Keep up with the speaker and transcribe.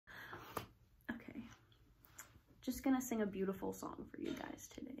Just gonna sing a beautiful song for you guys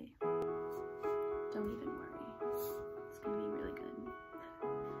today. Don't even worry. It's gonna be really good.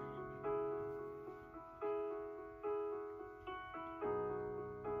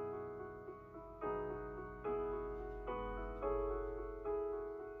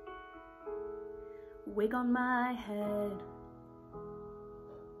 Wig on my head,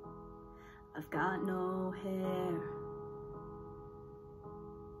 I've got no hair,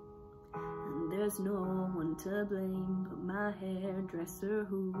 and there's no one to blame but my hairdresser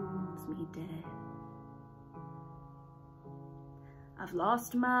who's me dead. I've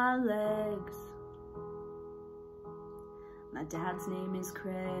lost my legs, my dad's name is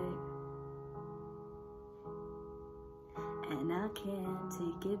Craig, and I can't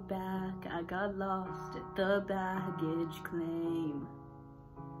take it back. I got lost at the baggage claim.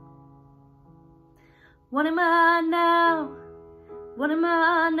 What am I now? What am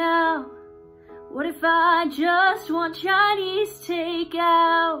I now? What if I just want Chinese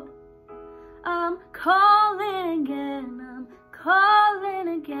takeout? I'm calling again, I'm calling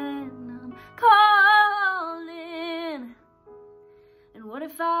again, I'm calling. And what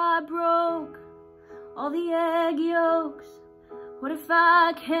if I broke all the egg yolks? What if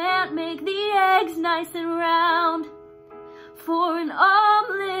I can't make the eggs nice and round? For an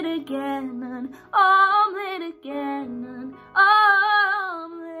omelet again, an omelet again, an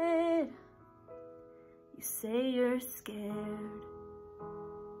omelet. You say you're scared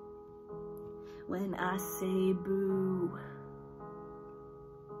when I say boo,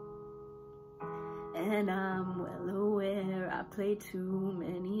 and I'm well aware I play too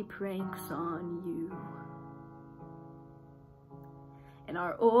many pranks on you. And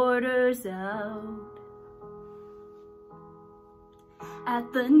our order's out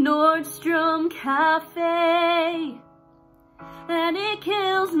at the Nordstrom Cafe, and it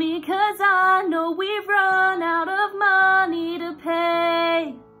kills me 'cause I know we've run out of money to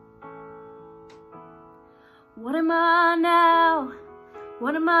pay. What am I now?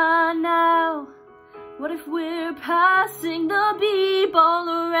 What am I now? What if we're passing the b-ball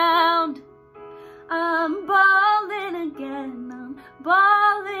around? I'm balling again, I'm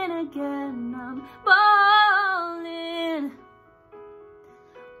balling again, I'm balling.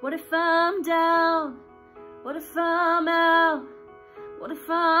 What if I'm down? What if I'm out? What if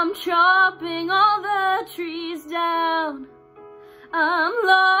I'm chopping all the trees down? I'm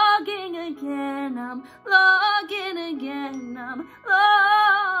logging again, I'm logging again, I'm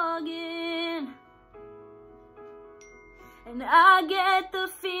logging. And I get the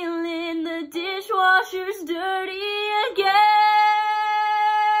feeling the dishwasher's dirty again.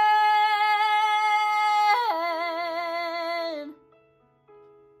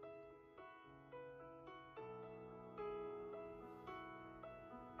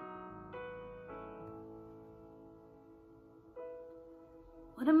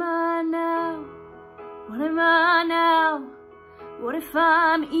 What am I now? What am I now? What if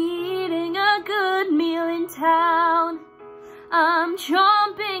I'm eating a good meal in town? I'm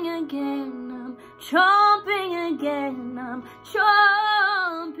chomping again, I'm chomping again, I'm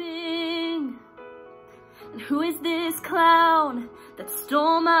chomping. And who is this clown that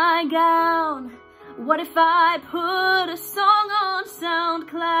stole my gown? What if I put a song on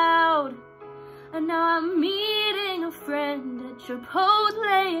SoundCloud? And now I'm meeting a friend at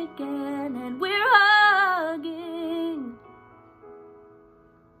Chipotle again, and we're hugging.